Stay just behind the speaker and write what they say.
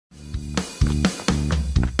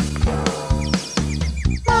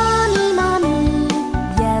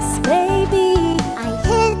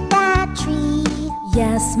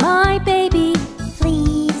Yes, my baby.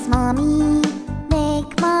 Please, Mommy,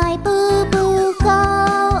 make my boo-boo go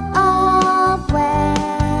away.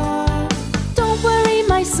 Don't worry,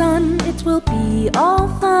 my son, it will be all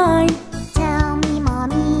fine. Tell me,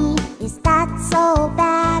 Mommy, is that so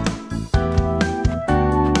bad?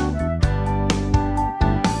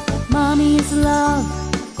 Mommy's love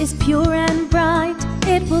is pure and bright.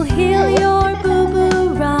 It will heal your boo-boo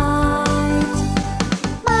right.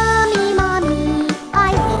 Mommy, Mommy, I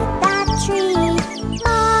hit that tree.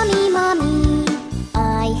 Mommy, Mommy,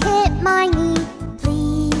 I hit my knee.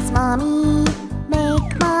 Please, Mommy, make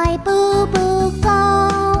my boo-boo go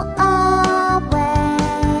away.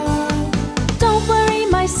 Don't worry,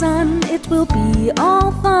 my son, it will be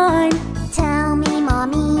all fine. Tell me,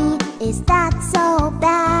 Mommy, is that so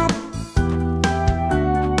bad?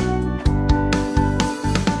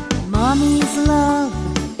 Mommy's love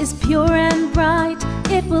is pure and bright.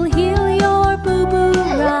 It will heal your boo-boo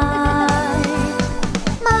right.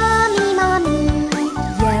 Mommy, Mommy,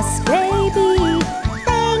 Yes, baby.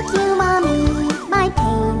 thank you, Mommy, my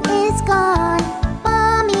pain is gone.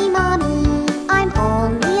 Mommy, Mommy, I'm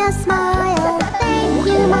only a smile. Thank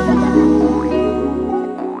you, Mommy.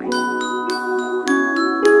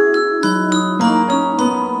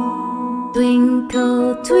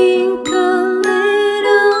 Twinkle, twinkle,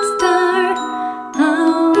 little star,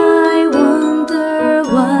 how I wonder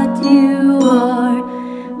what you are.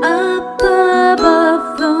 Up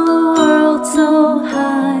above the world so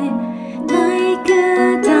high, like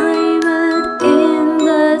a diamond in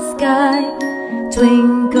the sky.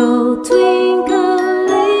 Twinkle, twinkle,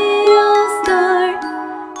 little star,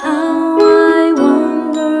 how I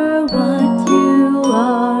wonder what you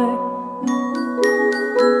are.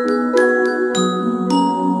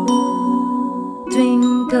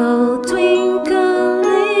 Twinkle, twinkle,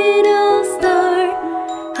 little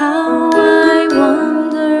star, how I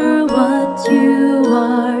wonder what you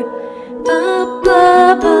are. Up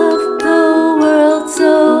above the world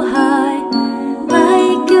so high,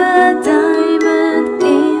 like a diamond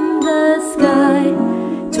in the sky.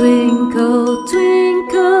 Twinkle,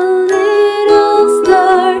 twinkle, little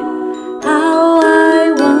star, how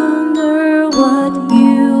I wonder what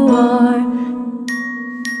you are.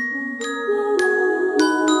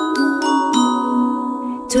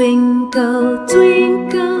 Twinkle,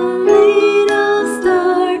 twinkle, little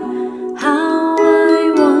star, how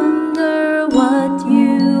I wonder what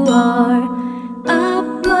you are.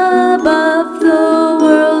 Up above the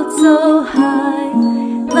world so high,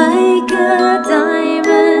 like a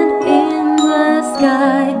diamond in the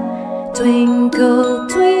sky. Twinkle,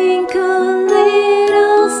 twinkle,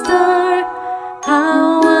 little star,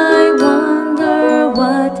 how I wonder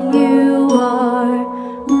what you are.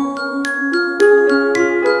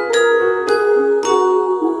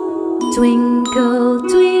 Twinkle,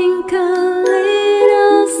 twinkle,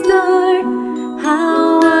 little star,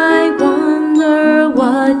 how I wonder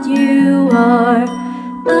what you are.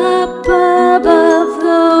 Up above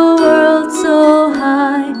the world so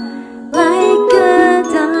high, like a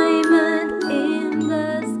diamond in the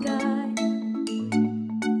sky.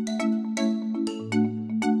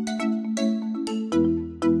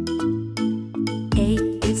 A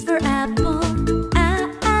is for apple.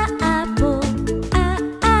 Apple.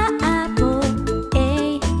 Apple.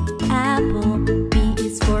 A, apple. B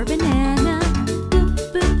is for banana. Boop,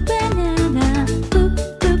 boop, banana. Boop,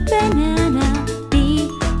 boop, banana. B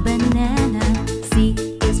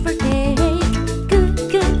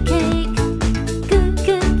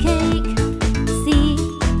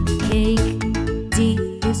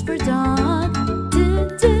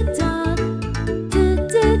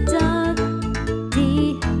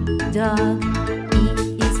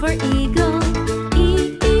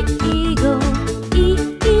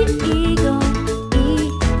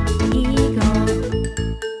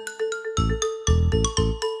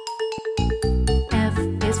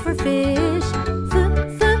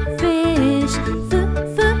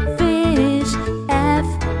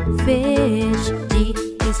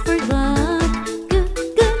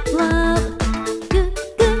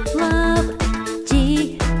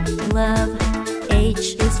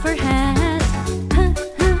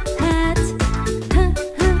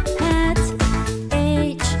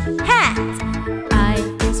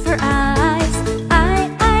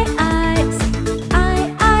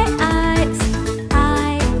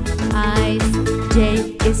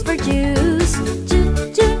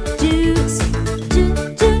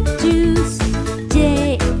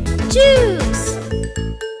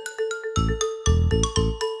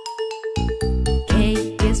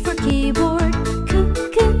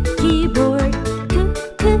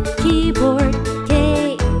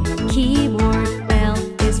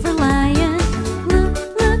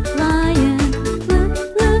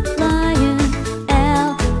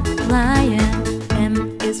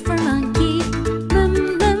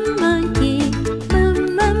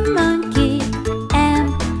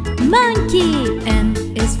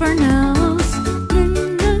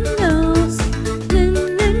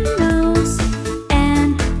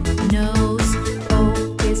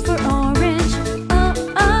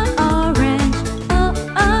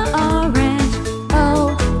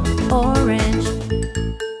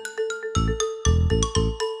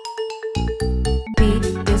P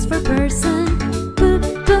is for person.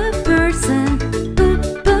 Person.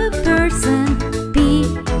 Person. P,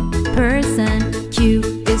 person. Q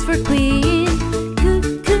is for queen.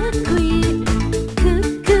 Queen.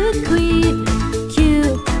 Queen.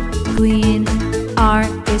 Q, queen. R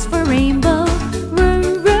is for rainbow.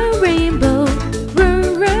 Rainbow.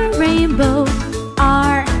 Rainbow.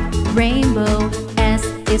 R, rainbow. S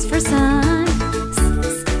is for sun.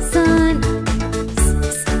 Sun.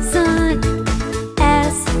 Sun.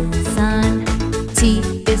 S, sun. T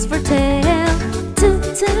is for tail.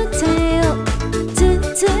 Tail.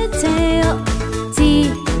 Tail. T,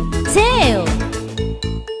 tail.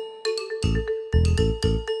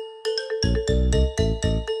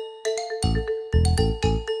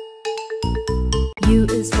 U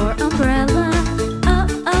is for umbrella.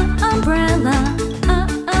 Umbrella.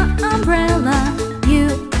 Umbrella. U,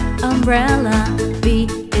 umbrella. V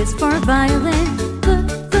is for violin.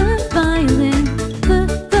 Violin.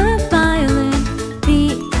 Violin. V,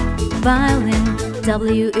 violin.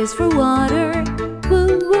 W is for water.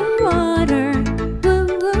 Water.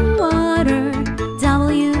 Water.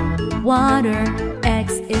 W, water.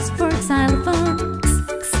 X is for xylophone.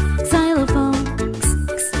 Xylophone.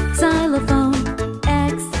 Xylophone.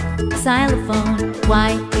 X, xylophone. Y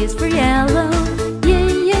is for yellow.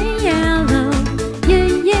 Yellow.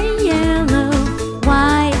 Yellow.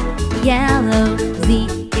 Y, yellow. Z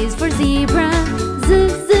is for zebra.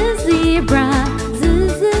 Zebra.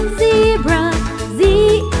 Zebra.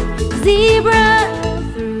 Zebra.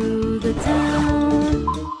 Through the town.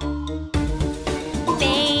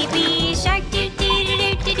 Baby shark doo doo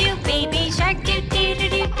doo doo doo. Baby shark doo doo doo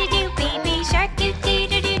doo doo. Baby shark doo doo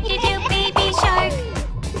doo doo doo. Baby shark.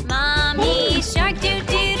 Mommy shark doo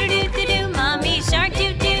doo doo doo doo. Mommy shark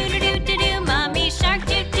doo doo doo doo doo. Mommy shark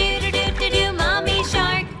doo doo doo doo doo. Mommy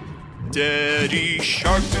shark. Daddy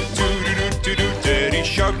shark doo doo doo doo doo. Daddy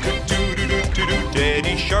shark doo doo doo doo doo.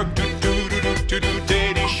 Daddy shark doo doo doo doo doo.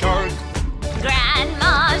 Daddy shark.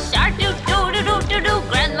 Grandma shark doo doo doo doo doo.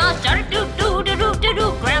 Grandma shark doo doo doo doo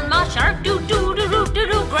doo. Grandma shark doo doo doo doo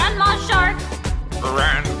doo. Grandma shark.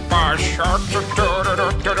 Grandpa shark doo doo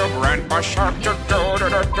doo doo doo. Grandpa shark doo doo doo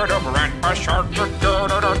doo doo. Grandpa shark doo doo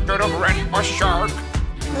doo doo doo. Grandpa shark.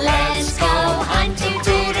 Let's go hunt together.